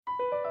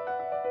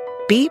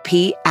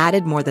BP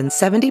added more than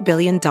 $70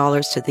 billion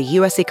to the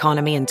U.S.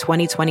 economy in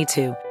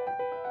 2022.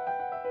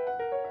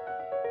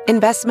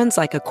 Investments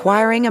like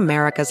acquiring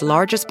America's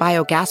largest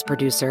biogas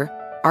producer,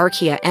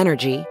 Archaea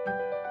Energy,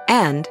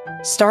 and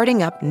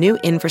starting up new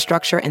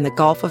infrastructure in the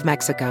Gulf of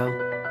Mexico.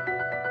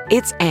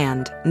 It's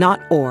and,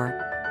 not or.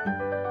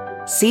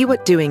 See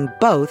what doing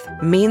both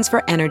means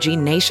for energy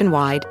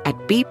nationwide at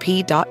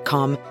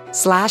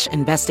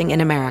bp.com/investing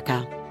in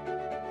America.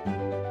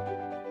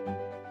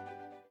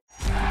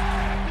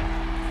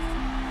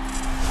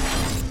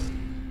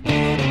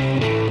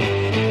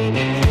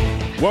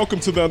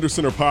 Welcome to the Under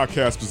Center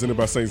podcast presented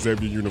by St.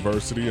 Xavier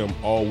University. I'm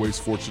always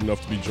fortunate enough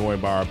to be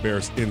joined by our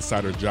Bears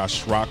insider,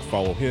 Josh Schrock.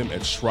 Follow him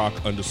at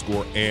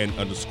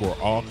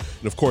Schrock_and_all.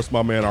 And of course,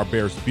 my man, our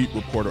Bears beat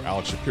reporter,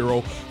 Alex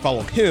Shapiro.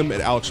 Follow him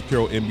at Alex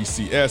Shapiro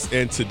NBCS.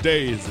 And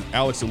today, as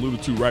Alex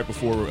alluded to right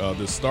before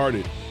this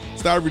started,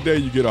 it's not every day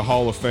you get a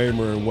Hall of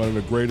Famer and one of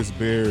the greatest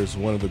Bears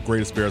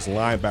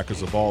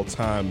linebackers of all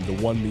time, the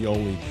one, the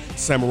only,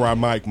 Samurai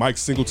Mike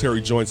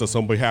Singletary joins us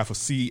on behalf of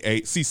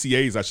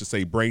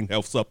CCA's, Brain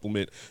Health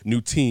Supplement,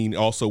 new team.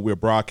 Also, we're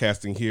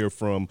broadcasting here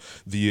from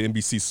the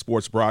NBC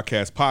Sports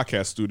Broadcast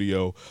Podcast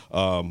Studio,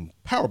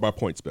 powered by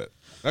PointsBet.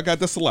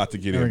 That's a lot to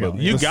get in. But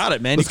you got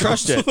it, man. You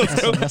crushed it.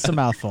 That's a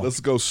mouthful.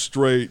 Let's go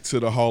straight to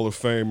the Hall of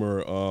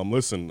Famer.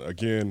 Listen,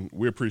 again,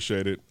 we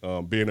appreciate it.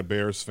 Being a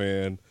Bears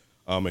fan.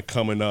 And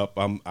coming up,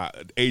 I'm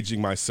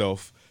aging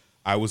myself.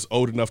 I was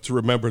old enough to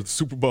remember the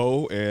Super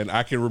Bowl, and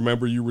I can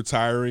remember you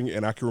retiring,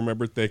 and I can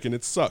remember thinking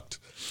it sucked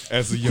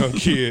as a young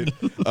kid.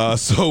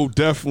 So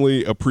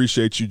definitely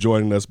appreciate you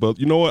joining us. But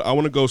you know what? I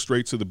want to go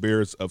straight to the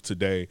Bears of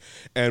today.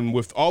 And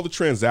with all the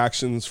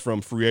transactions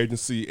from free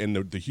agency and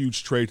the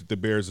huge trade that the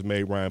Bears have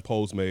made, Ryan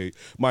Poles made,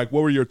 Mike,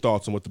 what were your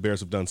thoughts on what the Bears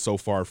have done so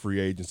far in free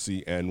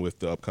agency and with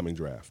the upcoming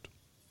draft?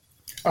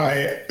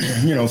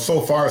 So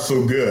far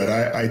so good.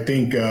 I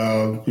think,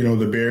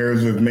 the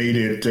Bears have made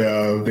it,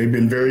 they've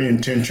been very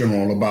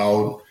intentional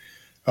about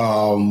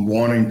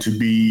wanting to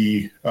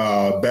be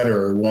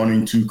better,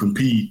 wanting to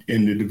compete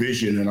in the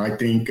division. And I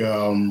think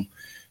the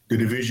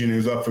division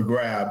is up for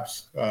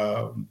grabs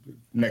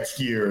next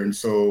year. And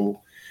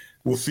so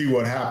we'll see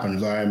what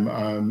happens.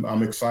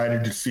 I'm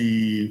excited to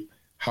see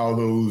how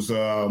those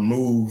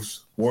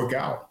moves work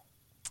out.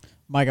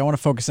 Mike, I want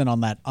to focus in on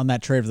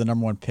that trade for the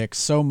number one pick.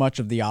 So much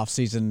of the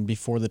offseason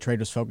before the trade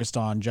was focused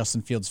on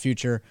Justin Fields'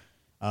 future.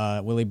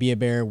 Will he be a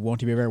Bear?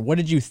 Won't he be a Bear? What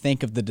did you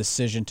think of the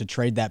decision to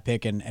trade that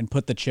pick and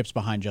put the chips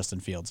behind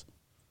Justin Fields?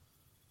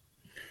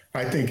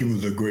 I think it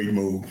was a great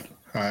move.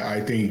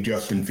 I think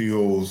Justin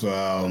Fields,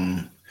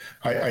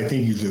 I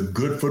think he's a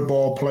good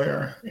football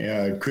player.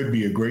 Could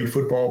be a great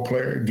football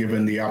player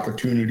given the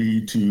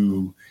opportunity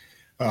to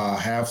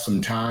have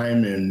some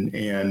time and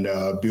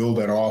build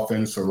that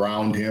offense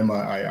around him.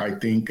 I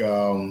think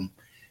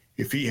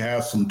if he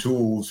has some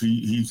tools,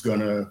 he's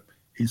gonna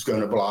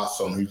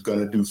blossom. He's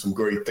gonna do some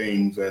great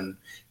things. And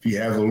if he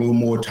has a little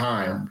more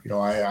time,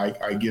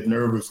 I get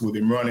nervous with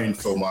him running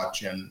so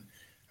much, and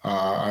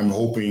I'm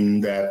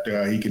hoping that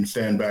he can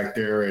stand back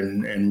there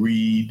and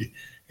read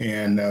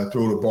and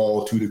throw the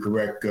ball to the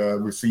correct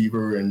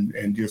receiver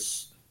and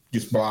just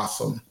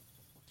blossom.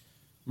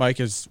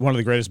 Mike is one of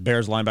the greatest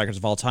Bears linebackers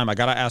of all time. I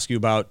got to ask you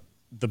about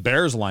the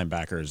Bears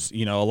linebackers.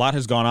 A lot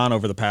has gone on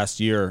over the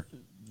past year.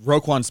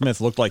 Roquan Smith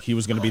looked like he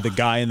was going to be the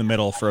guy in the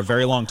middle for a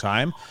very long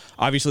time.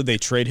 Obviously, they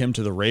trade him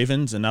to the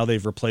Ravens, and now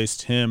they've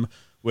replaced him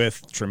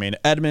with Tremaine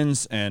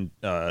Edmonds, and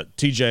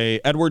TJ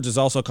Edwards is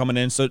also coming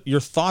in. So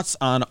your thoughts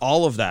on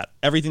all of that,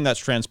 everything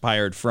that's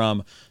transpired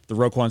from the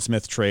Roquan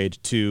Smith trade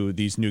to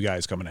these new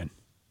guys coming in?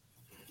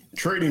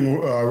 Trading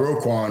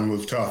Roquan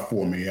was tough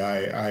for me.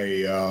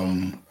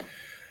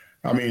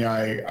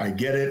 I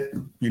get it.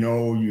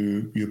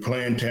 You're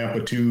playing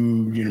Tampa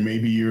 2.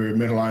 Maybe your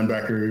middle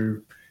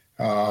linebacker,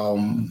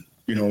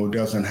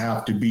 doesn't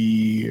have to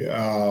be,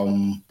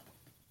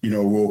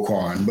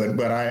 Roquan.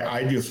 But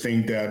I just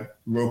think that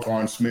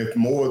Roquan Smith,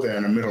 more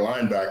than a middle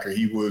linebacker,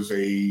 he was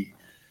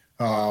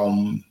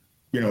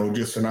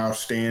just an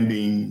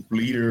outstanding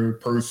leader,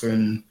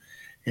 person,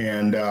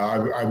 and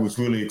I was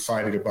really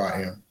excited about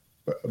him.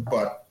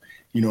 But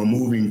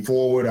moving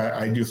forward,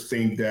 I just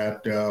think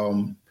that.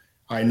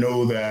 I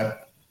know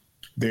that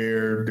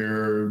they're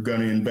going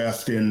to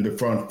invest in the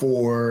front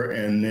four,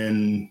 and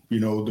then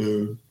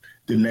the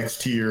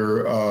next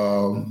tier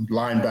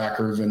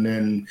linebackers, and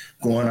then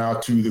going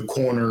out to the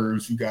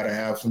corners. You got to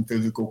have some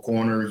physical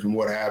corners and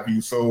what have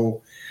you.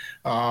 So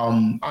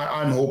I'm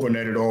hoping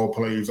that it all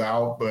plays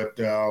out. But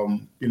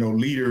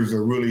leaders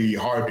are really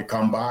hard to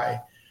come by,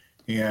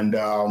 and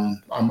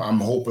I'm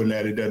hoping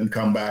that it doesn't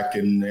come back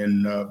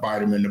and bite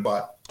them in the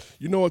butt.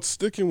 It's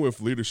sticking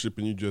with leadership,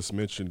 and you just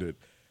mentioned it.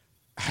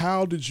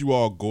 How did you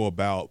all go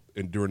about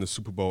during the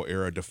Super Bowl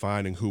era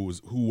defining who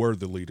were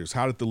the leaders?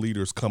 How did the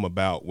leaders come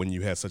about when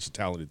you had such a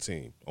talented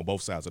team on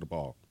both sides of the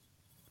ball?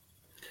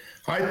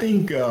 I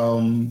think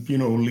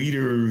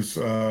leaders.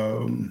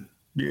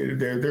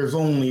 There's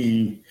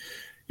only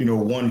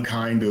one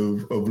kind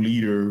of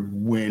leader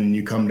when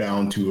you come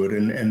down to it,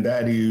 and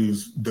that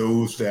is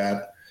those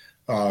that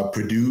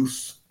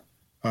produce,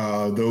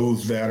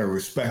 those that are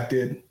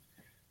respected,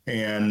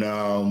 and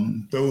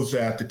those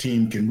that the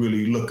team can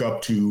really look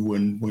up to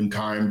when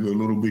times are a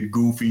little bit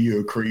goofy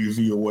or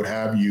crazy or what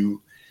have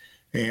you.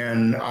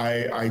 And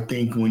I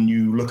think when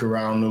you look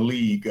around the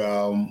league,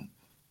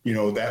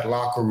 that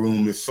locker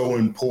room is so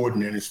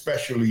important, and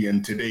especially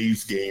in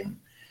today's game.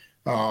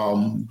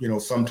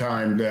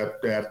 Sometimes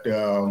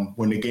that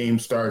when the game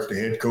starts, the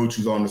head coach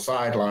is on the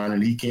sideline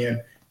and he can't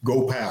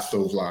go past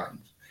those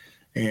lines.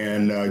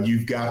 And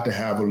you've got to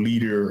have a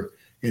leader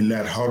in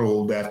that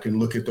huddle that can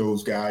look at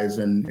those guys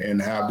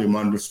and have them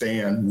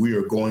understand we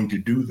are going to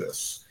do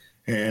this.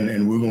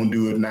 And we're going to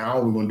do it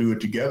now. We're going to do it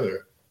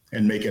together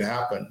and make it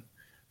happen.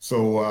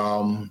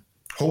 So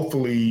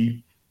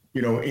hopefully,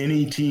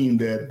 any team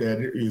that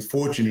is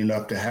fortunate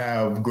enough to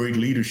have great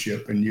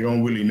leadership, and you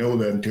don't really know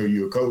that until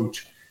you're a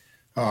coach,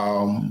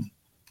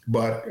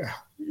 but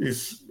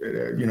it's,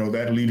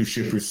 that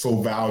leadership is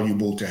so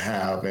valuable to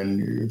have,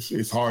 and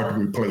it's hard to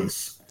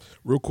replace.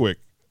 Real quick,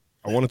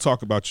 I want to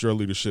talk about your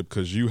leadership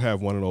because you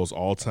have one of those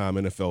all-time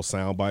NFL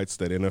sound bites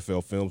that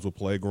NFL films will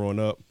play growing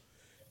up.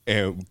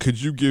 And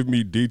could you give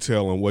me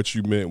detail on what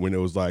you meant when it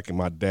was like, and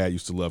my dad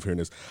used to love hearing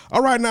this,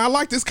 all right, now I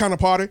like this kind of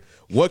party.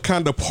 What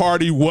kind of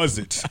party was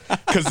it?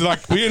 Because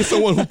like being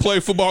someone who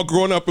played football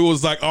growing up, it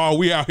was like, oh,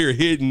 we out here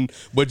hitting.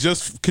 But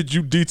just could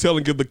you detail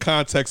and give the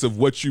context of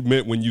what you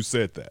meant when you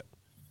said that?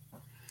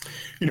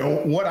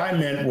 What I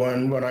meant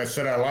when I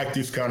said I like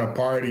this kind of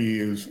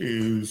party is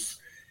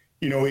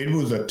it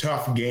was a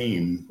tough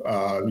game.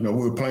 We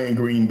were playing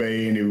Green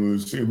Bay, and it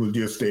was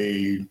just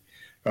a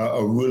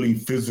really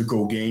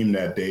physical game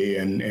that day,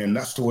 and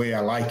that's the way I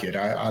like it.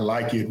 I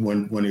like it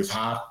when it's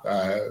hot,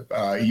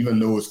 even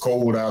though it's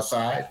cold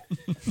outside.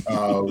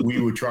 We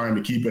were trying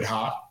to keep it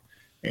hot,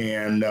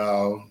 and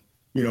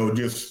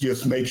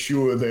just make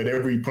sure that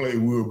every play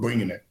we were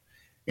bringing it.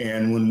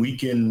 And when we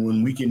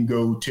can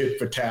go tit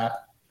for tat,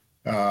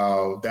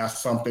 that's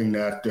something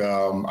that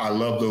I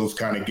love, those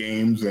kind of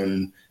games.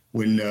 And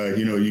when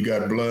you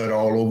got blood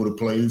all over the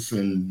place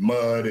and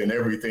mud and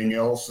everything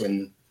else,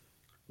 and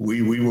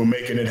we were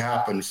making it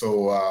happen.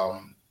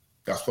 So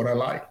that's what I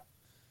like.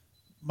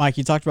 Mike,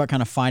 you talked about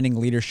kind of finding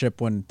leadership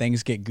when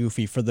things get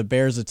goofy. For the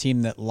Bears, a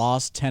team that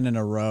lost 10 in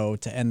a row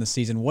to end the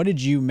season, what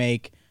did you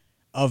make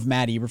of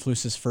Matt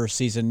Eberflus's first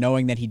season,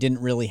 knowing that he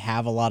didn't really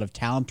have a lot of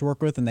talent to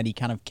work with and that he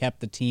kind of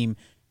kept the team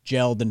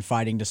gelled and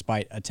fighting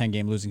despite a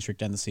 10-game losing streak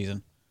to end the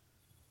season?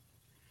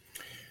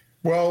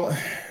 Well,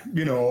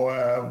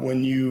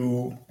 when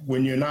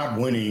you're not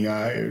winning,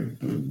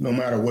 no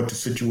matter what the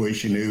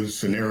situation is,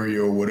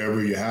 scenario,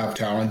 whatever, you have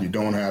talent, you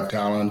don't have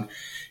talent,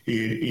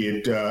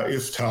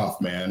 it's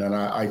tough, man. And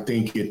I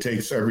think it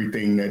takes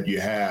everything that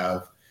you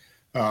have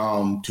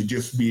to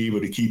just be able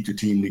to keep the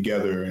team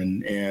together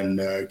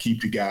and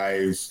keep the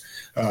guys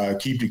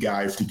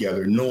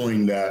together,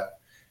 knowing that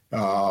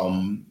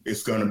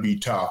it's going to be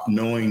tough,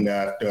 knowing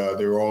that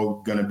there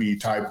are going to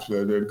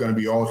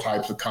be all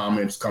types of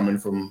comments coming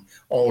from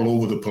all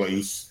over the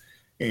place.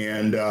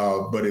 And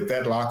but if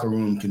that locker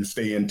room can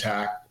stay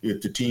intact,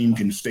 if the team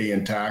can stay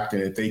intact,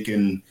 and if they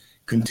can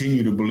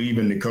continue to believe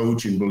in the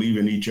coach and believe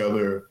in each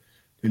other,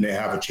 then they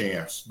have a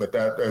chance. But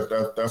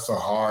that's a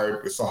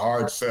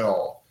hard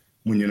sell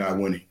when you're not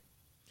winning.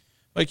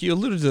 Like you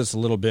alluded to this a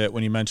little bit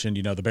when you mentioned,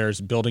 the Bears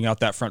building out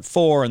that front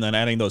four and then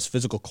adding those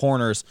physical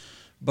corners.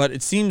 But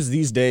it seems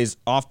these days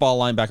off-ball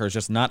linebacker is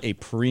just not a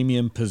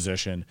premium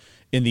position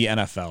in the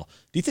NFL.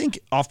 Do you think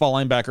off-ball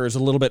linebacker is a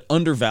little bit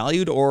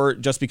undervalued, or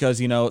just because,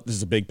 this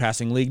is a big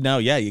passing league now,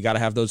 yeah, you got to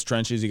have those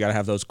trenches, you got to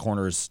have those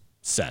corners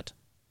set?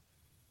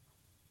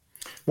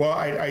 Well,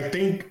 I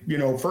think,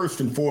 first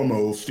and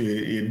foremost,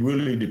 it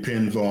really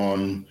depends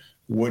on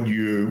what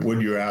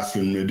you're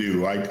asking them to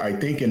do. I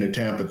think in the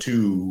Tampa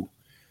 2,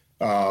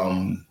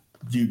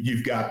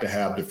 you've got to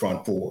have the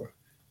front four.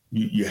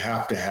 You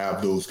have to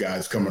have those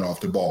guys coming off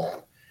the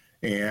ball.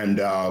 And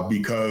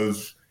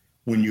because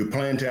when you're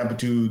playing Tampa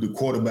 2, the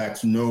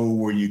quarterbacks know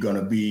where you're going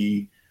to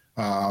be.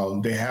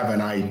 They have an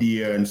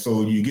idea. And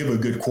so you give a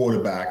good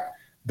quarterback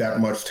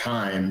that much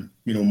time,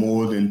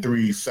 more than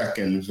 3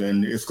 seconds,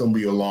 and it's going to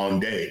be a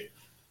long day.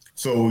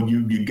 So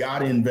you got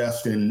to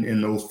invest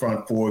in those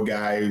front four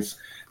guys.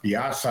 The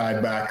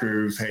outside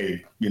backers,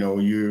 hey,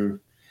 you're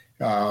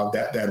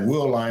that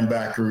will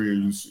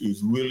linebacker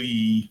is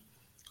really,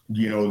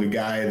 the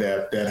guy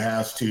that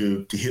has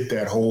to hit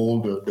that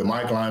hole. The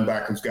Mike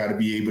linebacker's got to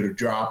be able to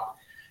drop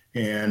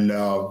and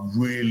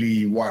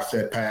really watch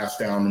that pass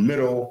down the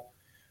middle.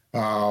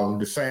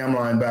 The Sam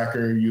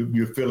linebacker,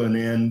 you're filling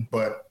in,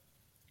 but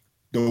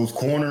those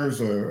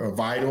corners are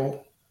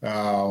vital.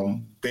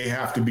 They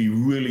have to be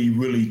really,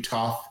 really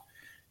tough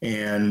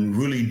and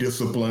really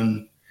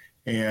disciplined.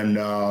 And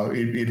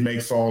it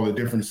makes all the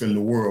difference in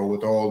the world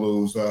with all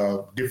those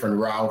different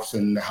routes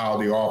and how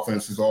the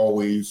offense is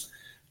always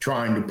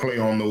trying to play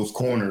on those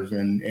corners.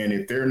 And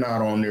if they're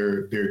not on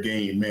their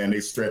game, man, they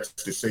stretch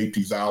the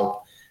safeties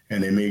out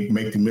and they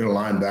make the middle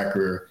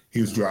linebacker,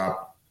 his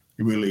drop,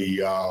 really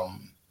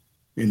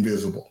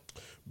invisible.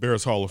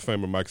 Bears Hall of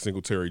Famer Mike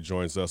Singletary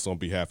joins us on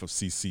behalf of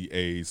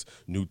CCA's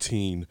new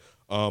team.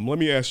 Let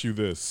me ask you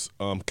this,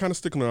 kind of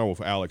sticking around with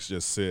what Alex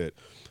just said.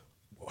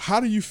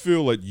 How do you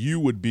feel that you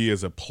would be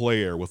as a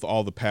player with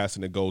all the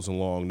passing that goes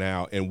along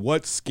now, and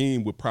what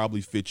scheme would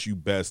probably fit you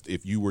best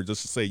if you were,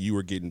 just to say you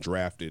were getting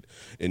drafted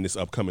in this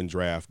upcoming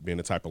draft, being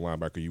the type of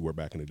linebacker you were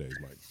back in the days,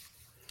 Mike?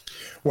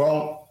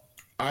 Well,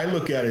 I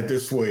look at it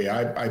this way.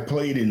 I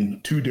played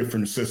in two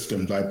different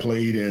systems. I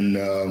played in,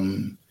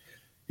 the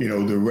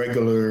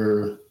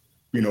regular,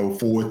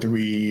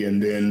 4-3,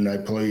 and then I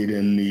played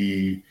in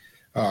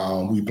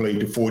we played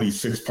the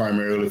 46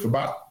 primarily for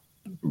about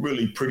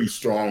really pretty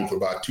strong for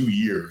about 2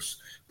 years,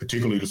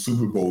 particularly the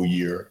Super Bowl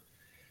year.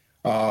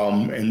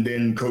 And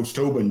then Coach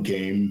Tobin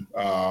came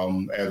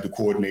as the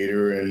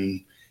coordinator,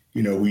 and,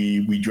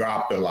 we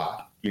dropped a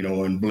lot,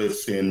 and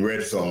blitzed in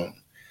red zone.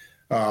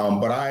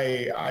 But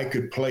I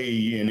could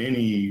play in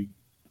any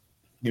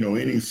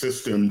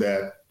system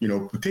that,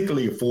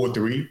 particularly a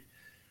 4-3,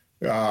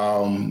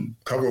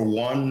 cover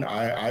one.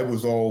 I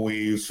was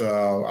always,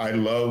 I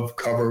love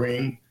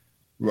covering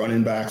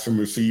running backs and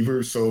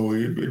receivers. So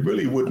it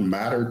really wouldn't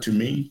matter to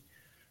me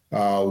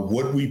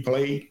what we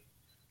played,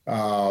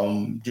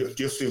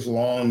 just as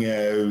long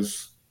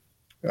as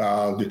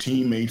the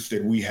teammates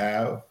that we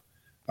have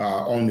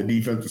on the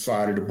defensive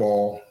side of the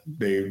ball,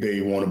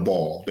 they want to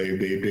ball.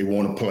 They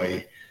want to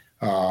play.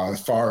 As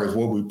far as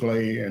what we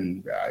play,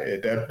 and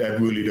that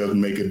really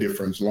doesn't make a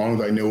difference. As long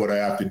as I know what I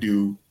have to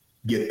do,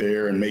 get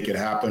there and make it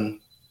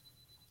happen,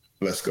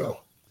 let's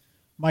go.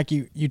 Mike,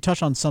 you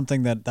touch on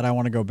something that I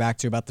want to go back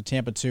to about the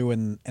Tampa 2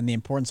 and the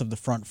importance of the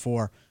front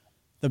four.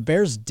 The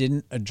Bears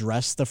didn't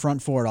address the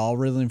front four at all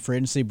really in free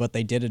agency, but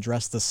they did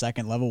address the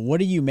second level. What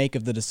do you make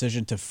of the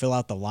decision to fill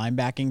out the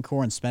linebacking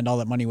core and spend all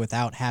that money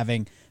without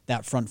having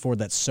that front four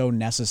that's so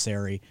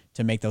necessary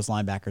to make those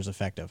linebackers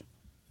effective?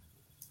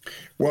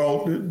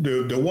 Well,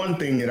 the one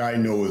thing that I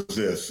know is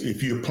this.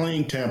 If you're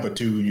playing Tampa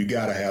 2, you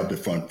got to have the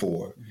front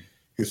four.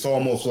 It's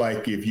almost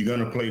like if you're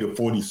going to play the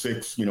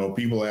 46,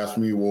 people ask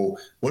me, well,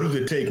 what does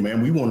it take,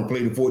 man? We want to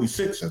play the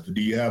 46. I said,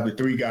 do you have the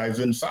three guys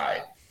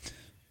inside?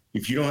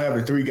 If you don't have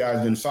the three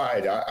guys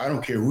inside, I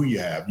don't care who you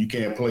have. You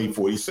can't play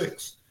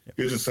 46.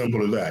 It's as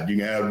simple as that. You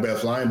can have the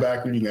best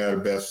linebacker. You can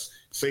have the best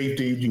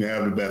safeties. You can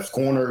have the best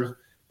corners.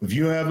 If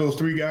you don't have those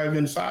three guys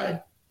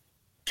inside,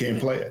 can't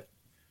play it.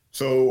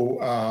 So,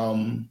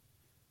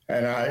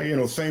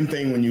 same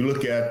thing when you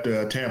look at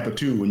Tampa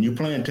 2. When you're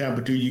playing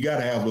Tampa 2, you got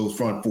to have those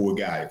front four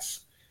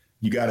guys.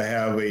 You got to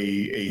have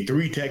a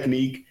three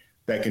technique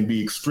that can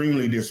be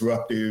extremely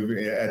disruptive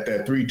at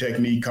that three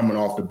technique coming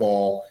off the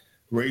ball,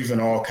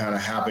 raising all kind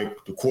of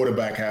havoc. The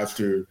quarterback has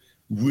to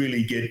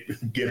really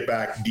get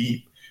back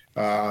deep,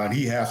 and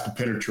he has to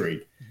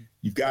penetrate.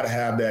 You've got to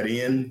have that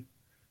end.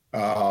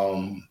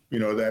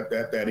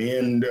 That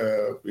end,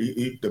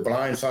 the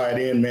blind side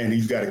end, man,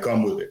 he's got to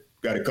come with it.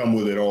 Got to come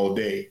with it all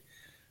day.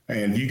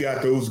 And if you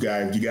got those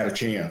guys, you got a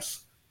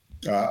chance.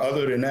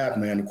 Other than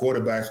that, man, the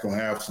quarterback's going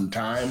to have some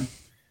time.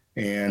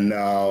 And,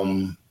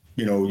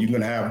 you're going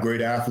to have great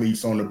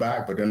athletes on the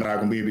back, but they're not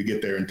going to be able to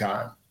get there in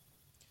time.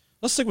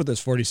 Let's stick with this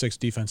 46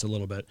 defense a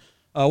little bit.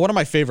 One of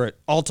my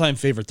all-time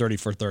favorite 30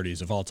 for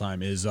 30s of all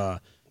time is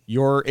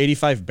your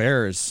 85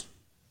 Bears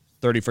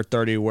 30 for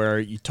 30, where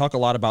you talk a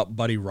lot about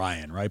Buddy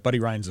Ryan, right? Buddy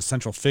Ryan's a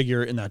central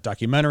figure in that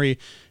documentary,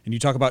 and you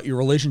talk about your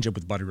relationship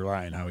with Buddy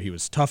Ryan, how he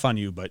was tough on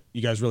you, but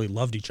you guys really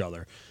loved each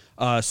other.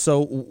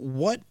 So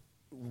what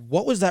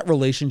was that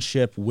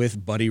relationship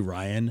with Buddy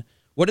Ryan?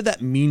 What did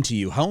that mean to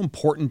you? How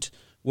important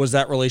was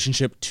that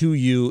relationship to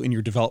you in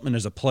your development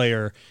as a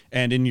player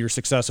and in your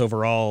success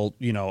overall,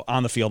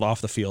 on the field,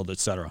 off the field, et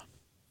cetera?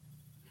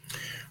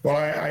 Well,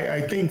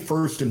 I think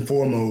first and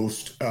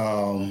foremost,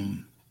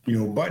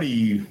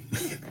 Buddy,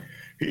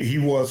 he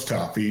was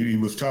tough. He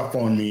was tough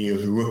on me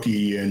as a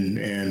rookie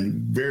and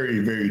very,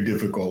 very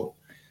difficult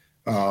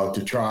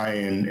to try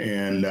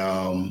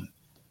and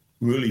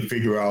really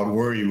figure out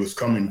where he was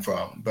coming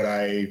from. But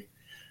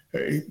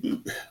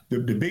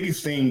the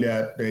biggest thing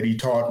that he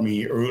taught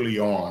me early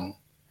on,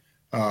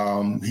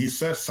 he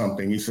said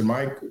something. He said,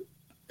 Mike,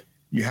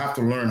 you have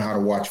to learn how to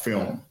watch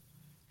film.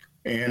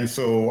 And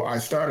so I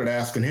started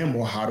asking him,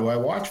 well, how do I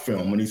watch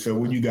film? And he said,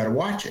 well, you got to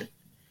watch it.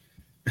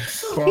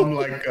 So I'm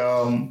like,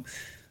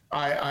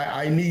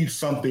 I need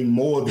something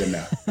more than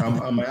that.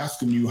 I'm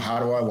asking you, how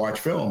do I watch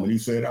film? And he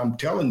said, I'm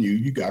telling you,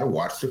 you got to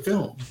watch the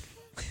film.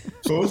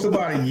 So it's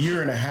about a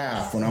year and a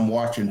half when I'm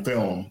watching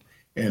film,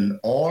 and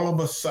all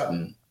of a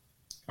sudden,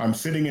 I'm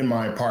sitting in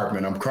my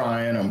apartment. I'm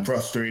crying. I'm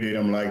frustrated.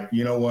 I'm like,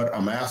 you know what?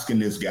 I'm asking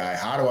this guy,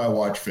 how do I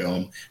watch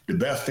film? The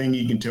best thing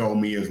he can tell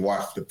me is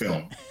watch the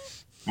film.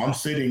 I'm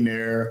sitting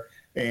there,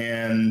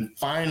 and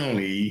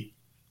finally,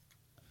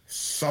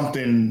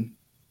 something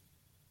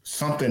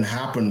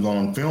happens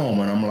on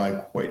film, and I'm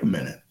like, wait a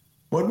minute,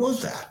 what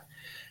was that?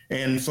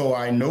 And so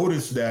I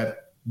noticed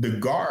that the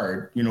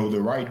guard,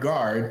 the right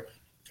guard,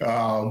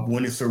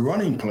 when it's a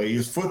running play,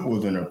 his foot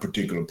was in a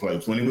particular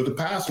place. When it was a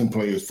passing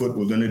play, his foot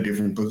was in a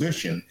different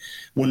position.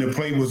 When the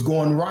play was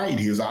going right,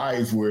 his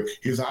eyes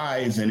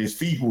and his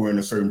feet were in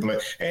a certain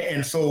place.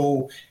 And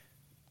so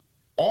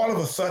all of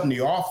a sudden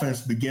the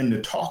offense began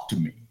to talk to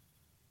me.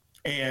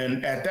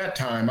 And at that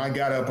time, I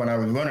got up and I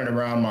was running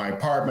around my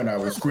apartment. I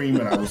was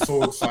screaming. I was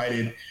so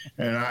excited.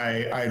 And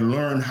I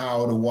learned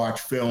how to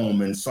watch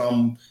film. And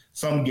some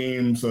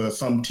games,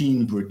 some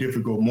teams were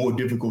more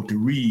difficult to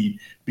read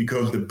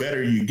because the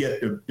better you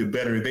get, the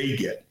better they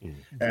get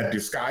at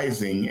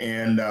disguising.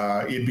 And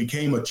it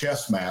became a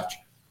chess match.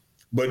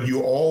 But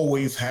you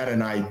always had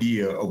an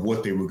idea of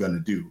what they were going to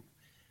do.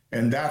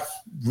 And that's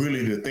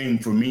really the thing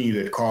for me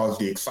that caused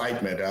the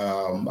excitement.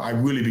 I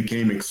really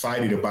became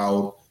excited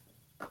about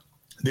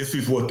this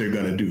is what they're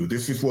going to do.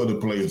 This is where the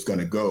play is going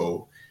to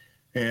go.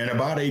 And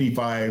about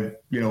 85,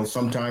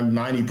 sometimes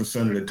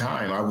 90% of the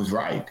time, I was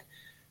right.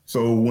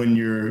 So when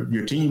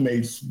your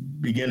teammates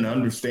begin to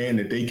understand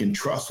that they can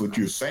trust what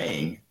you're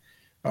saying,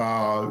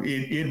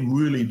 it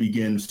really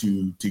begins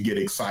to get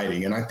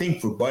exciting. And I think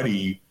for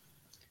Buddy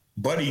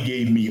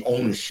gave me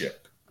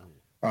ownership.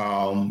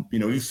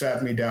 He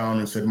sat me down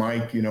and said,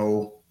 Mike,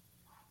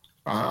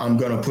 I'm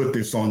going to put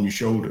this on your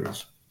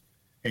shoulders.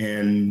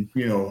 And,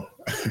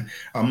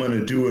 I'm going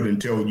to do it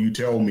until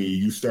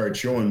you start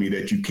showing me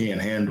that you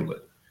can't handle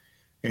it.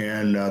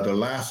 And the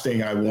last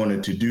thing I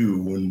wanted to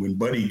do when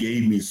Buddy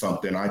gave me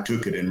something, I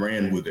took it and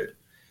ran with it.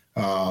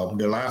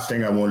 The last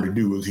thing I wanted to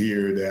do was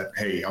hear that,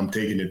 hey, I'm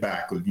taking it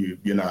back because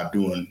you're not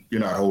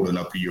holding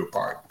up to your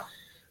part.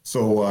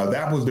 So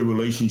that was the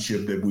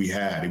relationship that we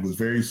had. It was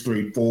very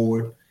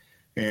straightforward.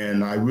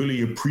 And I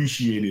really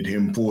appreciated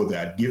him for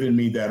that, giving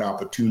me that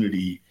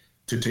opportunity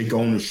to take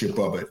ownership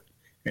of it.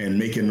 And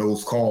making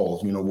those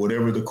calls,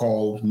 whatever the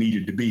call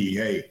needed to be,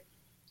 hey,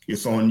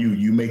 it's on you.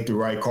 You make the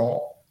right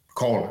call.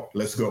 Call it.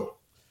 Let's go.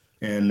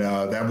 And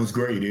that was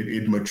great.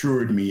 It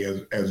matured me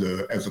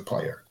as a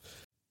player.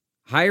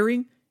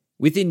 Hiring?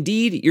 With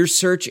Indeed, your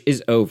search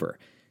is over.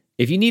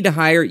 If you need to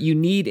hire, you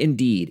need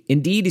Indeed.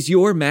 Indeed is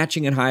your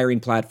matching and hiring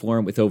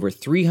platform with over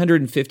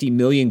 350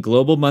 million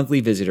global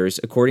monthly visitors,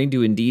 according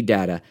to Indeed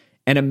data,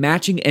 and a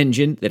matching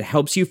engine that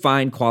helps you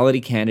find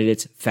quality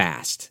candidates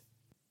fast.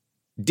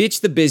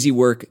 Ditch the busy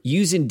work,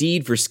 use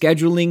Indeed for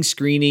scheduling,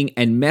 screening,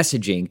 and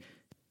messaging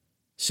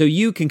so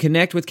you can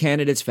connect with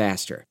candidates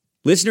faster.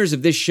 Listeners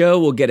of this show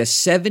will get a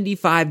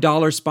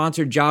 $75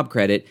 sponsored job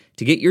credit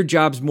to get your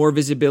jobs more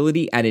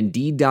visibility at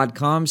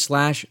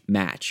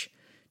Indeed.com/match.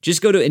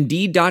 Just go to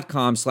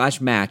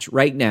Indeed.com/match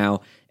right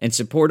now and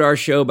support our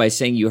show by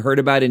saying you heard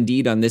about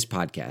Indeed on this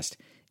podcast.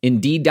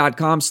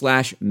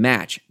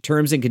 Indeed.com/match.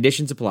 Terms and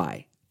conditions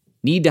apply.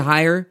 Need to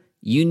hire?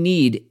 You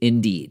need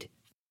Indeed.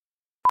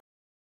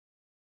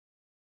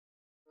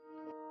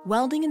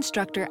 Welding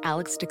instructor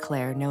Alex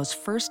DeClaire knows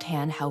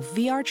firsthand how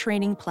VR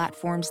training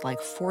platforms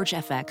like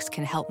ForgeFX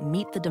can help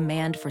meet the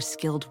demand for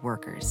skilled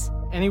workers.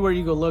 Anywhere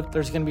you go look,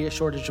 there's going to be a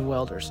shortage of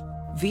welders.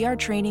 VR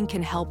training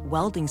can help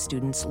welding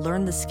students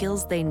learn the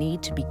skills they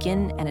need to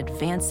begin and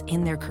advance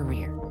in their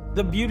career.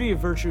 The beauty of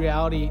virtual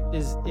reality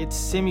is it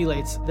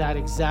simulates that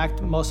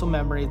exact muscle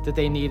memory that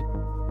they need.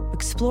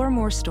 Explore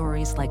more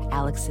stories like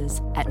Alex's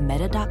at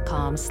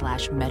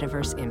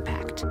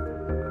meta.com/metaverseimpact.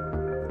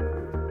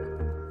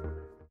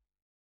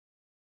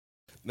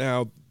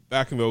 Now,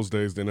 back in those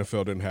days, the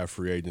NFL didn't have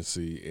free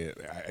agency.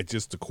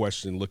 Just a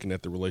question, looking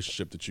at the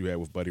relationship that you had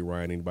with Buddy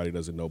Ryan. Anybody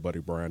doesn't know, Buddy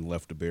Ryan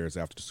left the Bears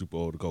after the Super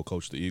Bowl to go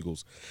coach the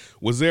Eagles.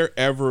 Was there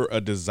ever a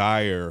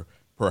desire,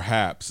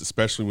 perhaps,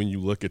 especially when you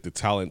look at the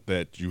talent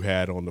that you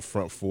had on the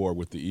front four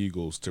with the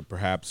Eagles, to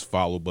perhaps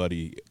follow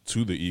Buddy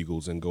to the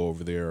Eagles and go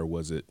over there? Or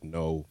was it,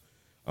 no,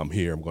 I'm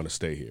here, I'm going to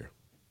stay here?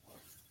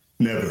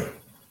 Never.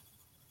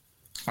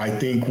 I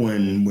think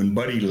when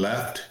Buddy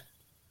left,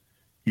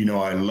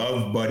 I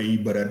love Buddy,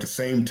 but at the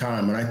same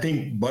time, and I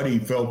think Buddy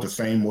felt the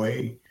same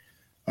way.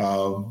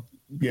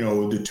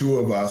 The two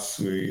of us,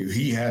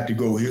 he had to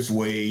go his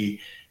way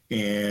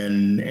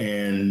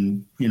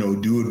and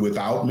do it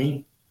without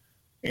me.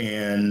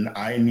 And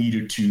I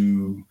needed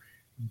to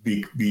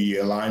be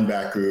a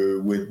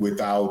linebacker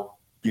without,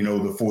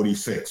 the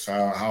 46.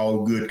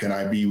 How good can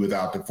I be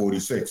without the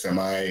 46? Am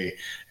I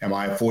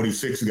a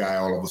 46 guy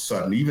all of a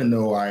sudden? Even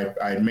though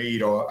I'd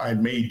made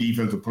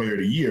Defensive Player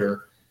of the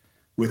Year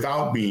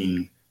without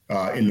being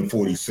in the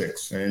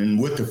 46.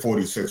 And with the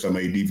 46, I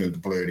made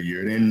Defensive Player of the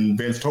Year. Then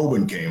Vince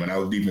Tobin came, and I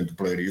was Defensive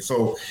Player of the Year.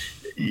 So,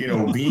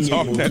 being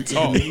able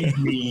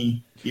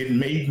to, it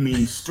made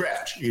me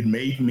stretch. It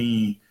made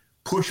me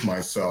push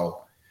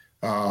myself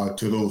to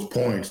those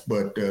points.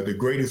 But the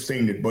greatest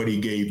thing that Buddy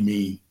gave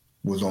me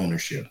was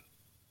ownership.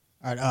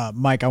 All right,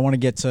 Mike, I want to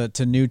get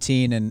to New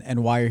Teen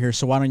and why you're here.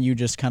 So why don't you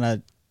just kind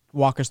of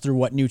walk us through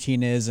what New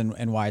Teen is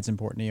and why it's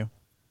important to you?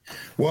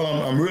 Well,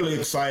 I'm really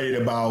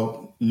excited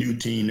about New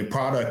Teen. The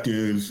product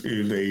is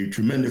a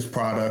tremendous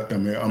product.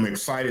 I'm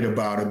excited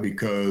about it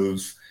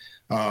because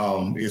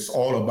it's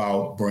all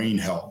about brain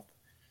health.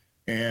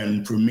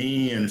 And for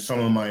me and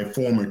some of my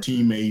former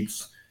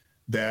teammates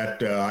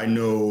that I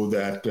know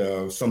that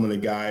some of the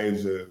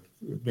guys,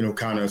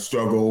 kind of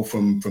struggle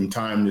from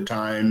time to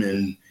time,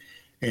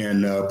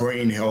 and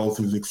brain health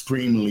is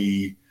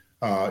extremely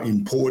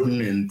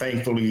important. And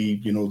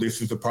thankfully,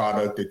 this is a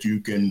product that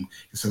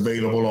it's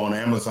available on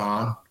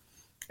Amazon.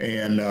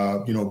 And,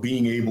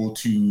 being able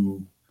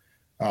to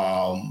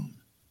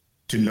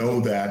know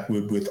that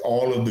with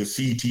all of the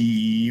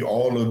CTE,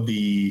 all of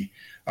the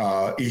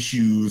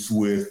issues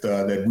with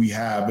that we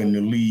have in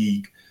the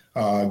league,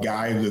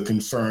 guys are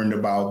concerned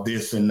about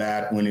this and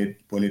that when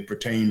it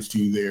pertains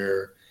to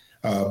their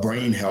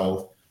brain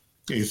health.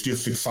 It's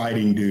just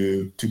exciting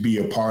to be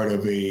a part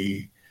of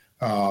a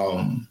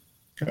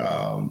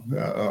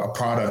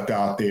product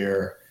out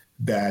there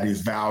that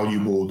is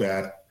valuable,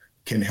 that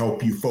can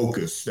help you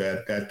focus,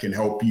 that can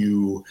help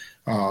you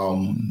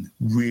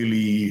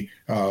really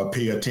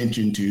pay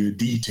attention to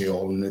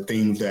detail and the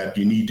things that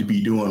you need to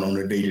be doing on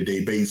a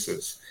day-to-day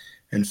basis.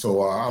 And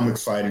so I'm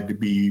excited to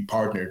be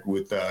partnered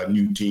with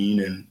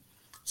Nutine and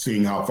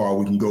seeing how far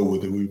we can go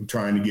with it. We're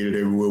trying to get it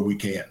everywhere we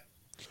can.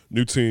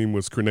 Nutine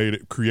was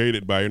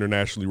created by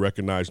internationally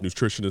recognized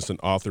nutritionist and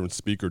author and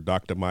speaker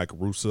Dr. Mike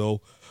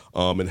Russo.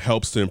 It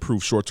helps to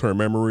improve short-term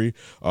memory,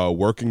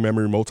 working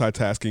memory,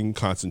 multitasking,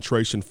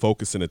 concentration,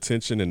 focus, and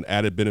attention. An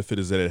added benefit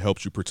is that it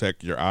helps you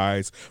protect your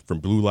eyes from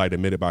blue light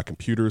emitted by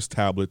computers,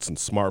 tablets, and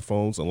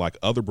smartphones. Unlike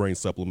other brain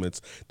supplements,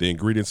 the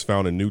ingredients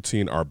found in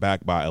Nutine are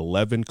backed by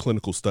 11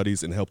 clinical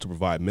studies and help to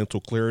provide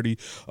mental clarity,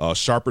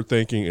 sharper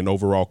thinking, and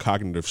overall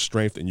cognitive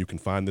strength. And you can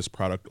find this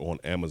product on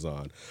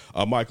Amazon.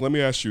 Mike, let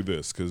me ask you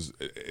this, because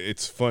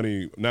it's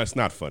funny. No, it's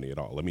not funny at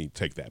all. Let me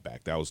take that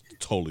back. That was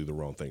totally the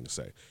wrong thing to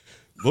say.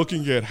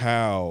 Looking at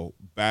how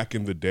back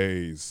in the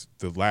days,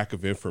 the lack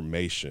of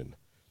information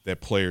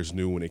that players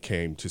knew when it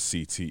came to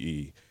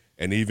CTE,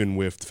 and even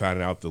with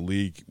finding out the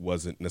league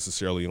wasn't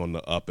necessarily on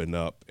the up and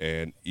up,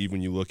 and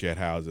even you look at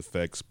how it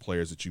affects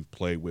players that you've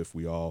played with,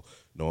 we all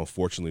know,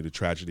 unfortunately, the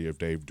tragedy of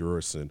Dave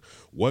Durison.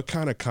 What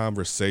kind of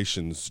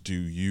conversations do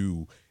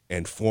you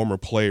and former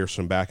players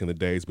from back in the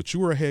days, but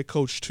you were a head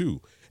coach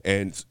too,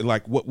 and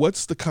like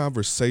what's the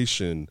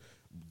conversation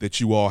that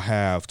you all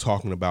have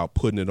talking about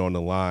putting it on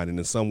the line? And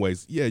in some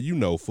ways, yeah,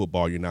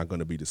 football, you're not going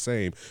to be the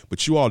same,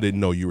 but you all didn't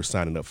know you were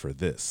signing up for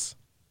this.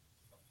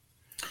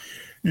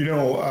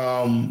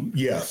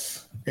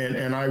 Yes.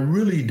 And I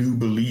really do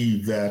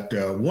believe that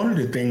one of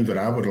the things that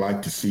I would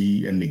like to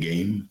see in the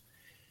game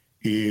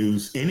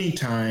is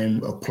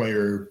anytime a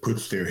player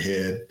puts their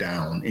head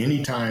down,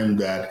 anytime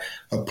that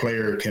a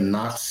player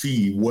cannot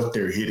see what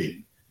they're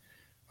hitting,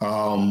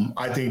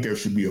 I think there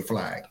should be a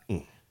flag.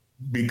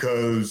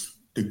 Because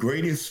the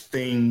greatest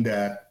thing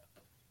that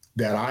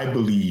I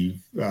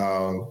believe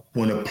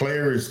when a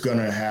player is going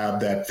to have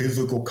that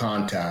physical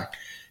contact,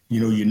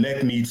 your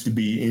neck needs to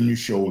be in your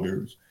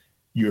shoulders,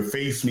 your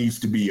face needs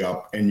to be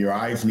up, and your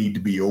eyes need to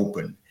be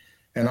open.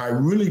 And I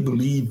really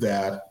believe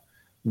that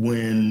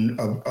when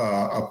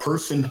a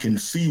person can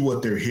see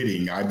what they're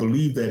hitting, I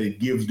believe that it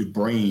gives the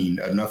brain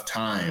enough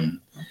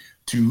time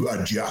to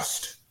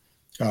adjust.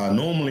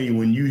 Normally,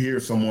 when you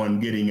hear someone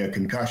getting a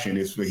concussion,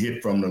 it's a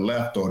hit from the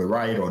left or the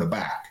right or the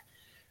back.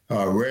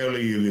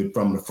 Rarely is it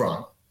from the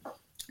front.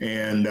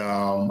 And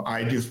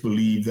I just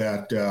believe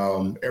that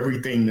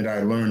everything that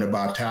I learned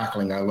about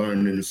tackling, I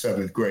learned in the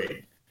 7th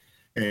grade.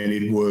 And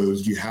it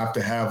was, you have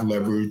to have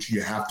leverage.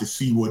 You have to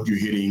see what you're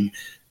hitting.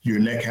 Your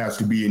neck has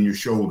to be in your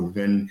shoulders.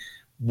 And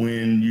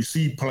when you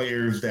see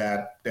players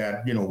that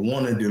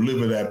want to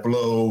deliver that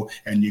blow,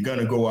 and you're going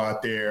to go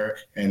out there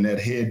and that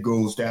head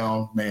goes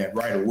down, man,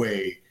 right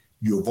away,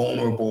 you're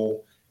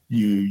vulnerable.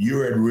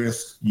 You're at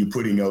risk. You're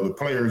putting other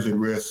players at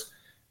risk.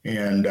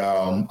 And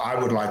I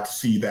would like to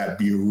see that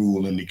be a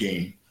rule in the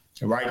game.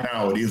 Right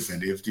now, it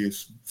isn't.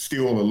 It's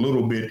still a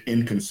little bit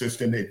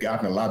inconsistent. It's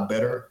gotten a lot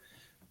better.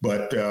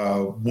 But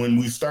when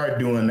we start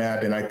doing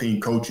that, then I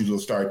think coaches will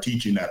start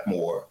teaching that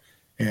more.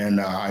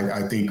 And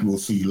I think we'll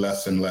see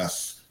less and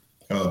less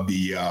of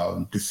the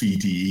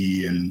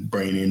CTE and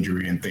brain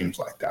injury and things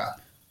like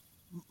that.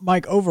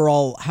 Mike,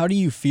 overall, how do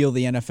you feel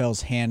the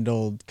NFL's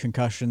handled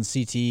concussions,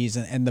 CTEs,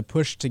 and the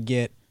push to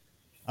get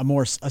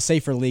a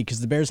safer league? Because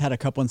the Bears had a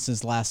couple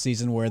instances last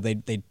season where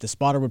the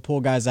spotter would pull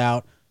guys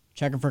out,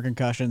 check them for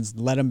concussions,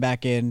 let them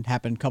back in,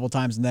 happened a couple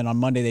times, and then on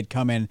Monday they'd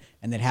come in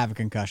and they'd have a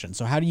concussion.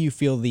 So how do you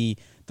feel the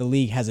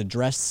league has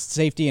addressed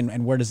safety,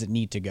 and where does it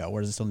need to go?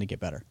 Where does it still need to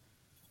get better?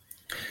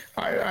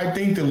 I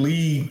think the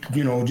league,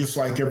 just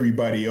like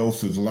everybody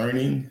else, is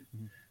learning,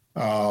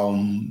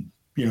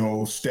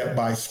 step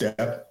by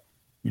step,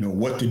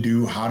 what to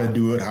do, how to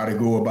do it, how to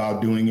go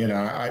about doing it.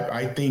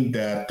 I think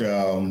that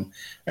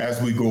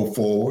as we go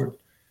forward,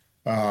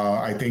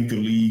 I think the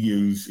league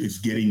is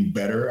getting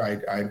better.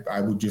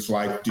 I would just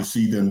like to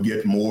see them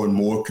get more and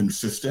more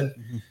consistent,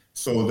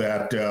 so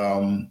that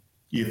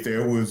if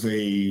there was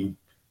a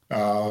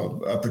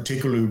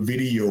particular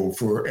video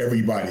for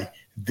everybody,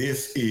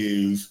 this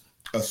is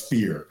a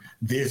spear,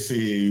 this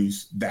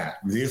is that,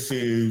 this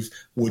is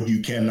what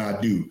you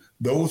cannot do.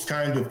 Those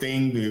kinds of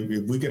things,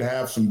 if we could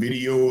have some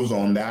videos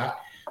on that,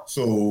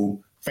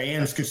 so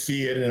fans could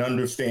see it and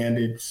understand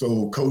it,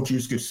 so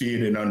coaches could see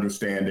it and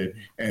understand it,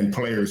 and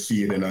players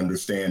see it and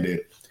understand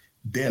it,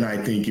 then I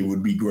think it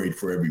would be great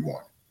for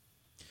everyone.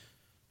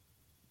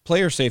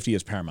 player safety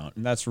is paramount,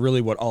 and that's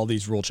really what all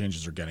these rule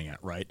changes are getting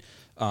at, right?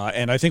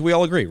 And I think we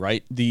all agree,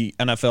 right? The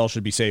NFL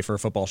should be safer,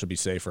 football should be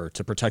safer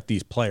to protect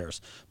these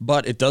players.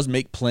 But it does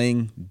make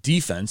playing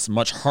defense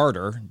much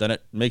harder than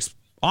it makes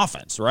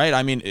offense, right?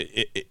 I mean,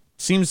 it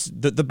seems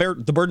that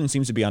the burden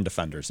seems to be on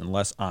defenders and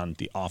less on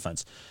the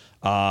offense.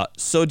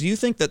 So do you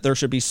think that there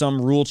should be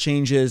some rule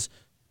changes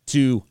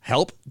to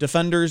help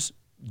defenders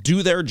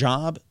do their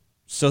job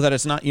so that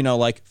it's not,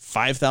 like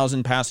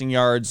 5,000 passing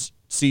yards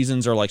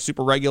seasons are like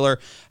super regular?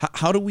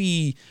 How do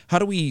we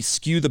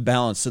skew the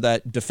balance so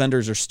that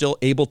defenders are still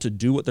able to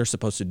do what they're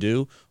supposed to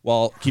do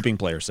while keeping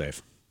players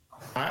safe?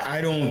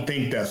 I don't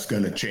think that's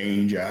going to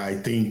change. I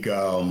think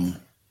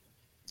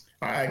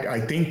I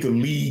think the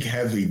league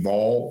has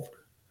evolved.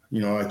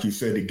 Like you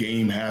said, the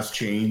game has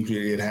changed.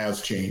 It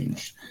has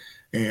changed,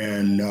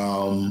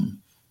 and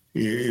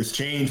it's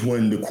changed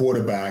when the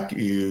quarterback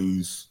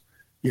is,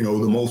 the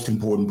most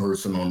important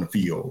person on the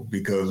field,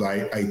 because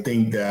I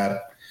think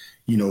that,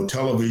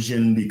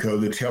 television,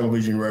 because of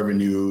television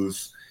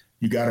revenues,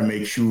 you got to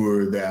make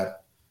sure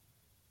that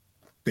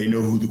they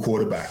know who the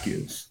quarterback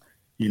is.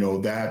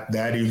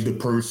 That is the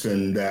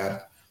person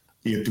that,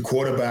 if the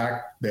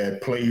quarterback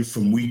that plays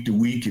from week to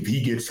week, if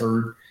he gets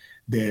hurt,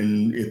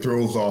 then it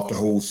throws off the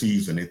whole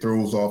season. It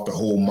throws off the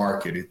whole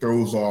market. It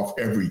throws off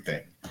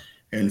everything.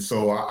 And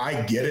so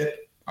I get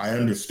it. I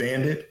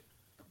understand it.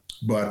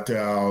 But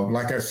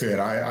like I said,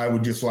 I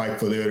would just like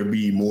for there to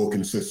be more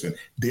consistent.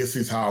 This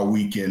is how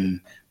we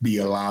can be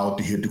allowed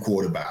to hit the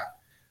quarterback.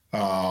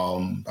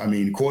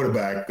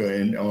 Quarterback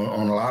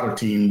on a lot of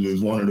teams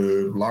is one of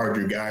the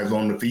larger guys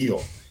on the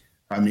field.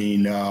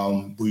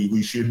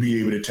 We should be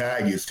able to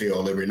tag his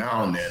tail every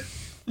now and then,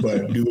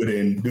 but do it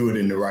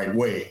in the right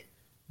way.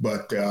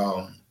 But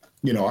I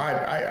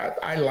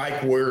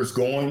like where it's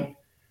going,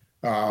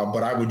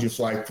 but I would just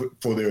like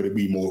for there to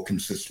be more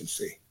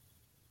consistency.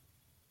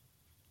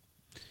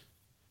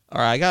 All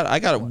right, I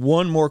got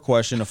one more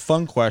question, a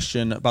fun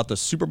question about the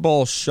Super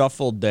Bowl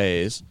shuffle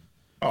days.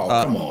 Oh,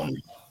 come on.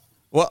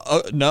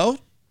 Well, no?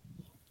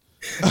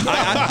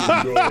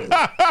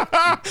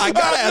 I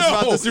gotta ask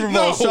about the Super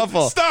Bowl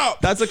shuffle.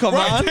 Stop. That's a come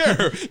right on.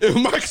 There. If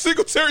Mike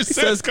Singletary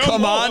says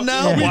come on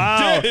now, we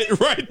wow. did it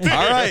right there.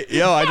 All right,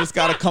 I just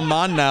got to come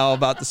on now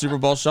about the Super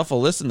Bowl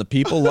shuffle. Listen, the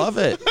people love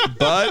it,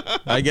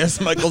 but I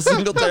guess Mike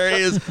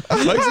Singletary is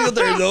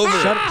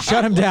over.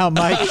 Shut him down,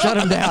 Mike. Shut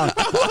him down.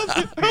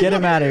 Get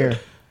him out of here.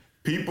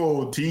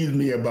 People tease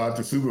me about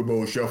the Super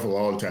Bowl shuffle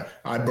all the time.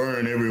 I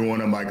burn every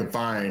one of them I can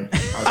find. I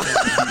try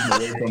to keep them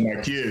away from my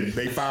kids.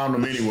 They found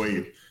them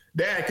anyway.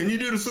 Dad, can you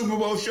do the Super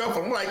Bowl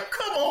shuffle? I'm like,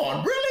 come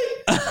on,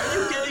 really? Are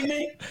you kidding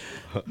me?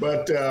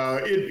 But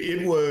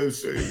it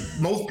was,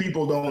 most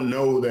people don't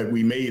know that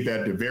we made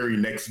that the very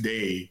next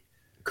day,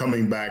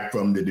 coming back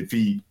from the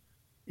defeat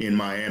in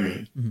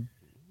Miami. Mm-hmm.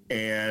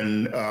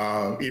 And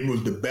it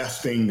was the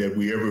best thing that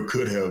we ever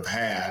could have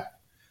had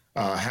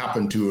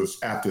happen to us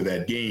after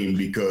that game,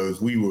 because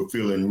we were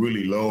feeling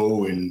really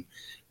low and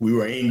we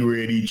were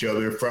angry at each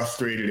other,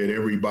 frustrated at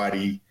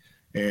everybody,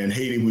 and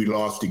hated we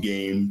lost the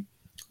game.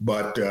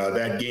 But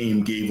that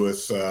game gave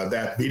us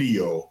that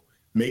video.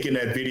 Making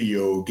that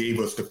video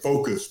gave us the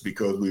focus,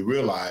 because we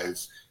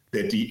realized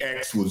that the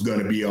X was going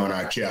to be on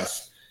our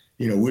chest.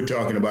 We're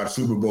talking about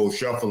Super Bowl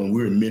shuffle and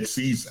we're in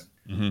mid-season.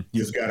 Mm-hmm.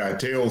 Just got our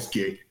tails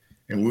kicked.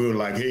 And we were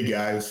like, hey,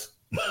 guys,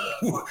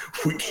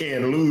 we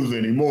can't lose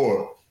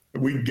anymore.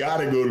 We got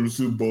to go to the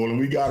Super Bowl and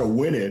we got to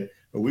win it,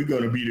 or we're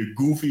going to be the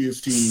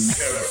goofiest team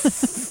ever.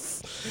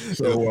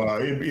 So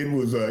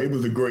it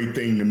was a great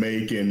thing to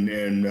make,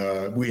 and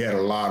we had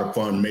a lot of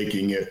fun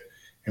making it,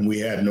 and we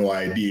had no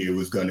idea it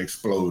was going to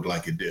explode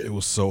like it did. It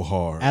was so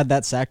hard. Add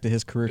that sack to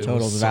his career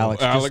totals of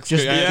Alex.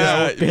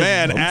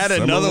 Add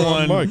another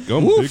one. Mike,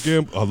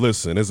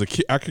 listen, as a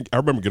kid, I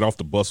remember getting off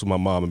the bus with my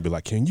mom and be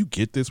like, "Can you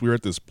get this? We were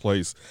at this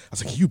place." I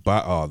was like, "Can you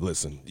buy?" Oh,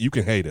 listen, you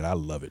can hate it. I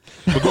love it.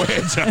 But go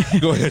ahead, Josh.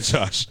 Go ahead,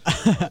 Josh.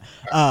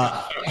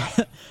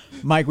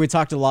 Mike, we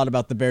talked a lot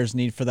about the Bears'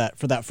 need for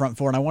that front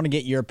four, and I want to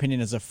get your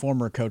opinion as a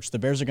former coach. The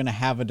Bears are going to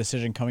have a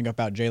decision coming up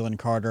about Jalen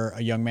Carter,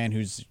 a young man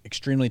who's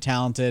extremely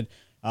talented.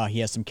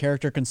 He has some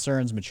character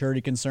concerns,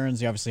 maturity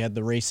concerns. He obviously had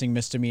the racing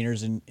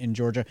misdemeanors in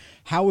Georgia.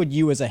 How would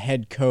you, as a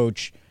head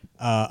coach,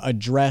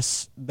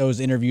 address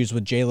those interviews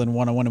with Jalen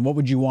one-on-one, and what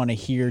would you want to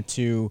hear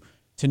to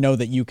know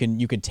that you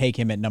could take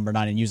him at number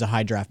 9 and use a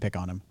high draft pick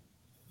on him?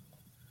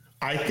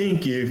 I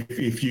think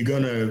if you're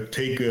going to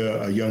take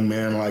a young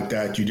man like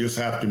that, you just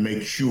have to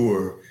make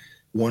sure,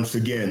 once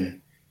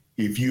again,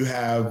 if you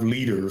have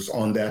leaders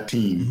on that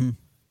team mm-hmm.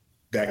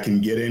 that can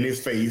get in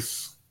his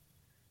face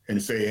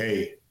and say,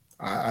 hey,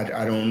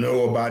 I don't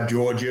know about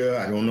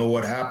Georgia. I don't know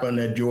what happened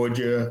at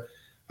Georgia.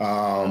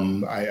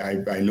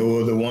 I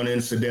know the one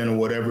incident or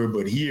whatever,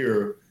 but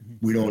here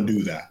we don't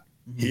do that.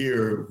 Mm-hmm.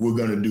 Here we're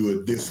going to do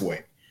it this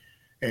way.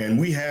 And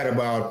we had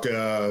about 3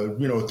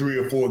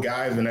 or 4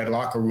 guys in that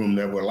locker room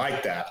that were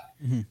like that.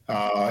 Mm-hmm.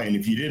 And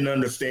if you didn't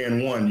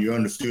understand one, you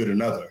understood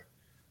another.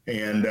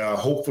 And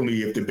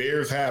hopefully, if the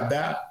Bears have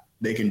that,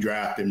 they can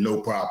draft him,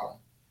 no problem.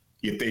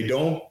 If they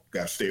don't,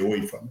 got to stay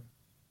away from him.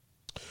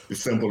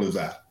 As simple as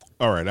that.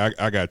 All right,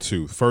 I got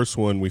two. First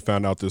one, we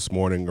found out this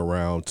morning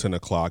around 10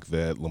 o'clock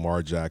that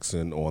Lamar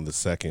Jackson on the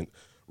 2nd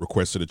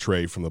requested a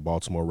trade from the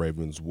Baltimore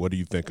Ravens. What do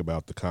you think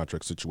about the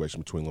contract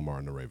situation between Lamar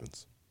and the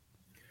Ravens?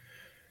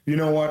 You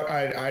know what?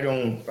 I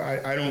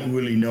don't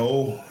really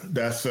know.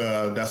 That's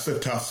a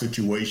tough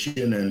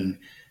situation,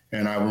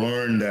 and I've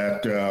learned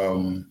that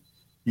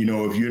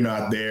if you're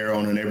not there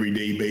on an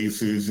everyday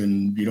basis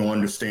and you don't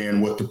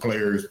understand what the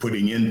player is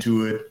putting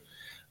into it,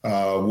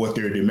 what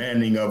they're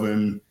demanding of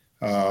him,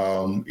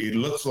 it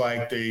looks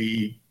like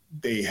they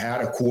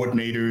had a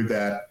coordinator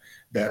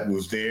that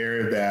was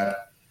there that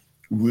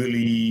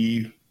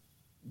really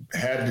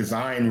had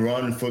design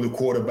run for the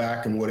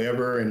quarterback and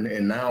whatever,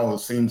 and now it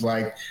seems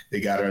like they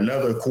got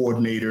another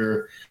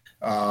coordinator,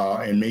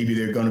 and maybe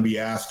they're going to be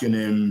asking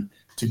him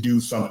to do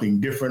something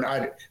different.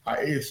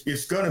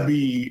 It's going to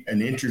be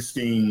an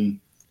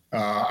interesting.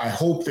 I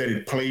hope that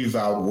it plays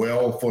out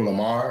well for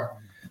Lamar,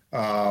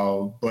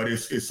 but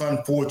it's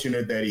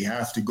unfortunate that he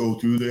has to go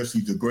through this.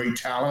 He's a great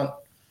talent,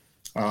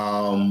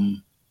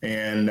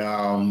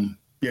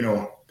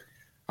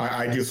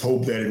 I just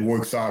hope that it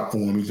works out for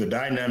him. He's a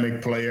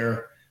dynamic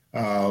player.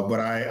 But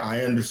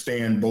I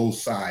understand both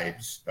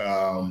sides.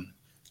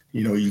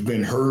 He's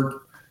been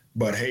hurt,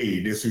 but hey,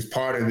 this is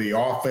part of the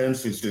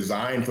offense. It's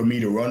designed for me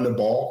to run the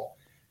ball.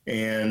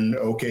 And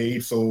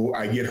okay, so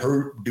I get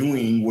hurt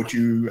doing what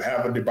you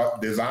have a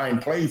design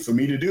play for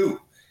me to do.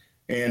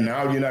 And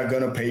now you're not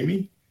going to pay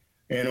me.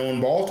 And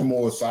on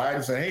Baltimore's side,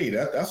 I say, hey,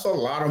 that's a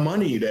lot of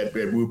money that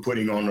we're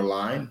putting on the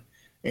line.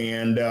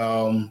 And,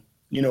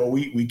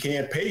 we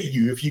can't pay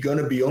you if you're going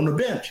to be on the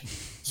bench.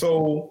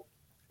 So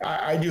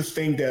I just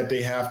think that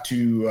they have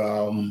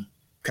to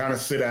kind of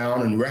sit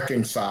down and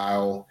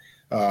reconcile,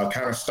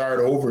 kind of start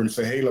over and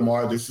say, hey,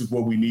 Lamar, this is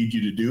what we need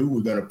you to do.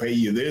 We're going to pay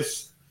you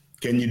this.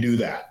 Can you do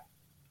that?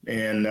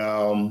 And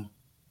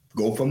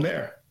go from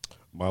there.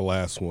 My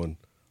last one,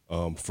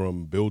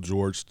 from Bill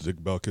George to Dick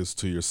Belkis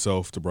to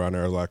yourself to Brian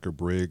Urlacher,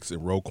 Briggs,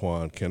 and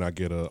Roquan, can I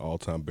get an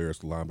all-time Bears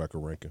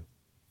linebacker ranking?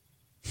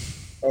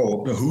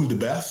 Oh, who's the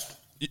best?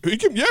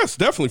 Yes,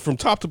 definitely. From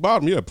top to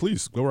bottom. Yeah,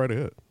 please, go right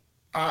ahead.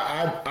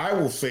 I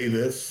will say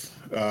this,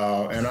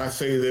 and I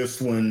say this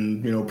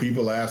when,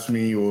 people ask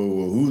me,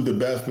 well, who's the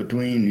best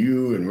between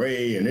you and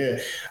Ray and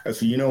it? I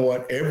say, you know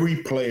what?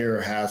 Every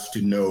player has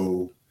to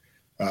know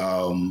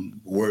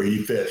where he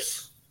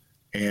fits.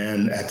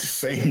 And at the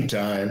same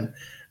time,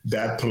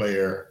 that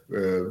player,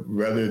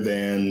 rather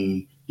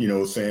than,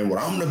 saying, well,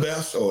 I'm the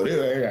best, or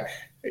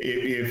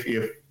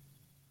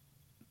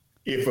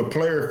if a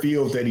player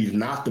feels that he's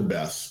not the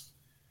best,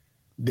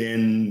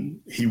 then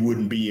he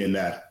wouldn't be in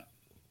that.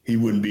 He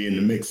wouldn't be in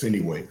the mix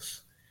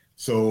anyways.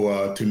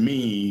 So to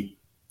me,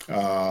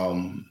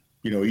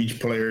 each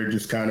player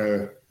just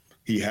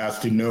he has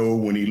to know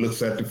when he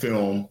looks at the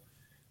film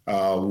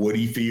what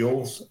he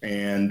feels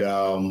and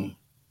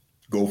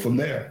go from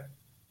there.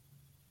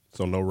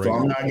 So no rating. So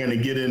I'm not going to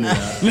get into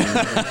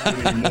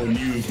that any more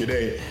news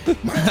today.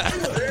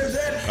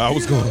 I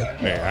was going.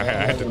 Hey, I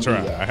had to try.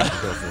 I had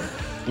to go for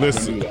it.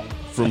 Listen.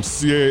 From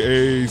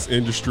CAA's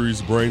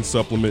Industries Brain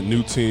Supplement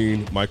New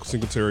Team, Mike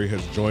Singletary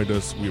has joined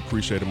us. We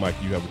appreciate it, Mike.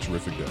 You have a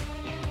terrific day.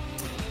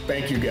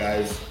 Thank you,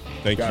 guys.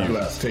 Thank you. God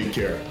bless. Take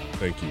care.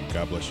 Thank you.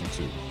 God bless you,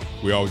 too.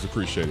 We always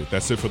appreciate it.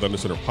 That's it for the Under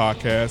Center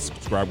Podcast.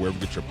 Subscribe wherever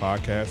you get your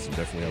podcasts, and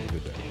definitely have a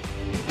good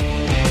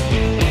day.